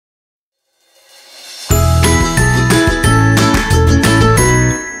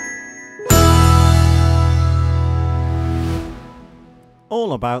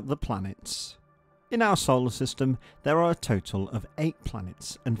All about the planets. In our solar system, there are a total of 8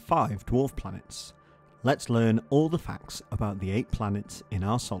 planets and 5 dwarf planets. Let's learn all the facts about the 8 planets in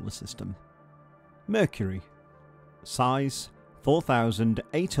our solar system. Mercury. Size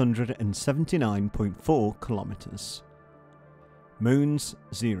 4,879.4 kilometers. Moons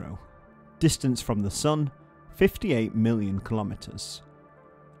 0. Distance from the Sun 58 million kilometers.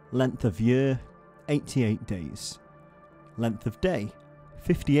 Length of year 88 days. Length of day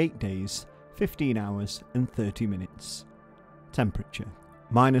 58 days, 15 hours and 30 minutes. Temperature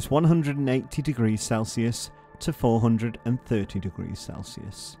minus 180 degrees Celsius to 430 degrees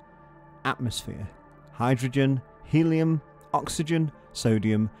Celsius. Atmosphere hydrogen, helium, oxygen,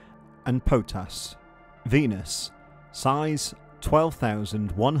 sodium and potass. Venus. Size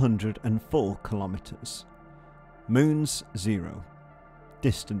 12,104 kilometers. Moons 0.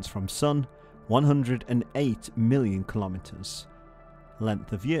 Distance from Sun 108 million kilometers.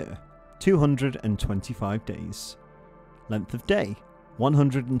 Length of year 225 days. Length of day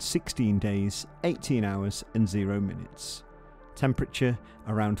 116 days, 18 hours and 0 minutes. Temperature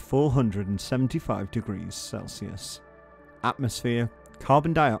around 475 degrees Celsius. Atmosphere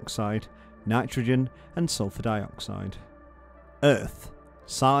carbon dioxide, nitrogen and sulfur dioxide. Earth.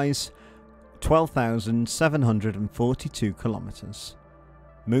 Size 12,742 kilometers.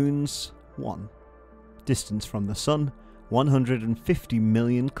 Moons 1. Distance from the Sun 150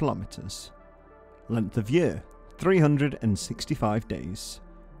 million kilometers. Length of year 365 days.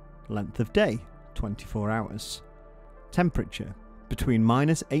 Length of day 24 hours. Temperature between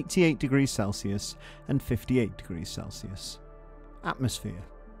minus 88 degrees Celsius and 58 degrees Celsius. Atmosphere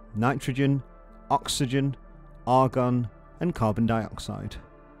nitrogen, oxygen, argon and carbon dioxide.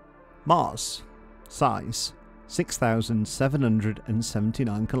 Mars. Size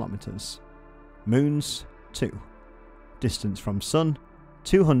 6,779 kilometers. Moons 2. Distance from Sun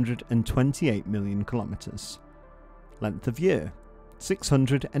 228 million kilometers. Length of year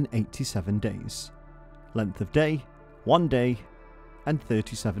 687 days. Length of day 1 day and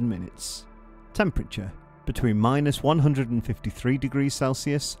 37 minutes. Temperature between minus 153 degrees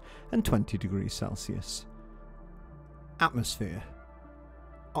Celsius and 20 degrees Celsius. Atmosphere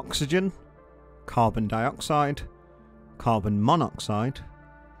oxygen, carbon dioxide, carbon monoxide,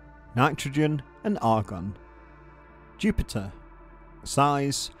 nitrogen and argon. Jupiter.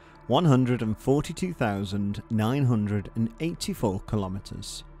 Size 142,984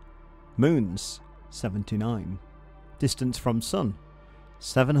 kilometers. Moons 79. Distance from Sun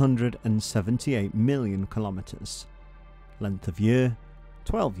 778 million kilometers. Length of year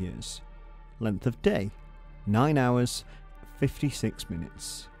 12 years. Length of day 9 hours 56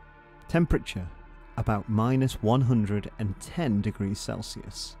 minutes. Temperature about minus 110 degrees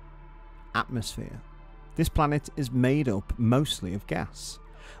Celsius. Atmosphere. This planet is made up mostly of gas.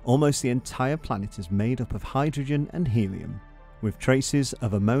 Almost the entire planet is made up of hydrogen and helium, with traces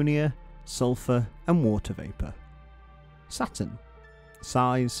of ammonia, sulfur and water vapor. Saturn.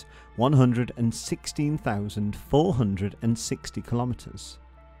 Size 116,460 kilometers.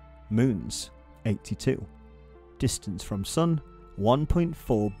 Moons 82. Distance from Sun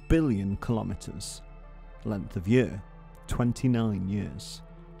 1.4 billion kilometers. Length of year 29 years.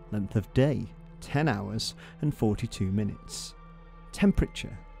 Length of day 10 hours and 42 minutes.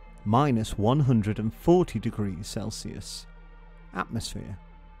 Temperature minus 140 degrees Celsius. Atmosphere.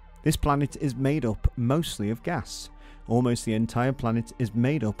 This planet is made up mostly of gas. Almost the entire planet is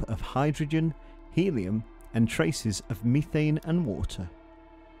made up of hydrogen, helium and traces of methane and water.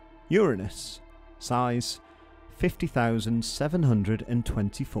 Uranus. Size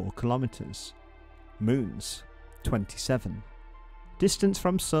 50,724 kilometers. Moons 27. Distance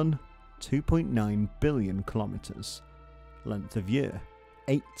from Sun 2.9 billion kilometers. Length of year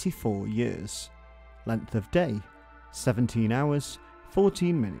 84 years. Length of day 17 hours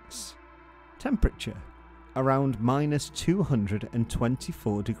 14 minutes. Temperature around minus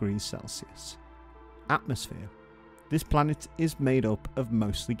 224 degrees Celsius. Atmosphere. This planet is made up of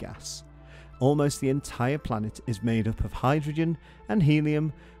mostly gas. Almost the entire planet is made up of hydrogen and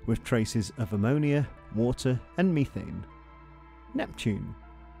helium with traces of ammonia, water and methane. Neptune.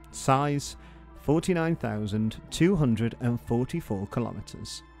 Size 49,244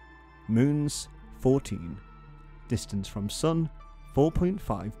 kilometers. Moons 14. Distance from Sun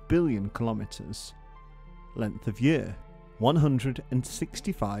 4.5 billion kilometers. Length of year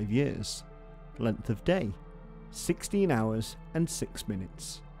 165 years. Length of day 16 hours and 6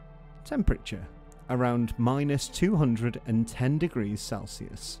 minutes. Temperature around minus 210 degrees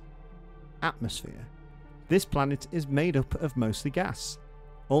Celsius. Atmosphere. This planet is made up of mostly gas.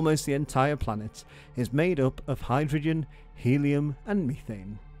 almost the entire planet is made up of hydrogen, helium and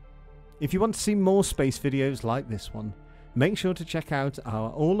methane. If you want to see more space videos like this one, make sure to check out our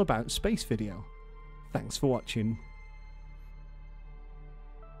All About Space video. Thanks for watching.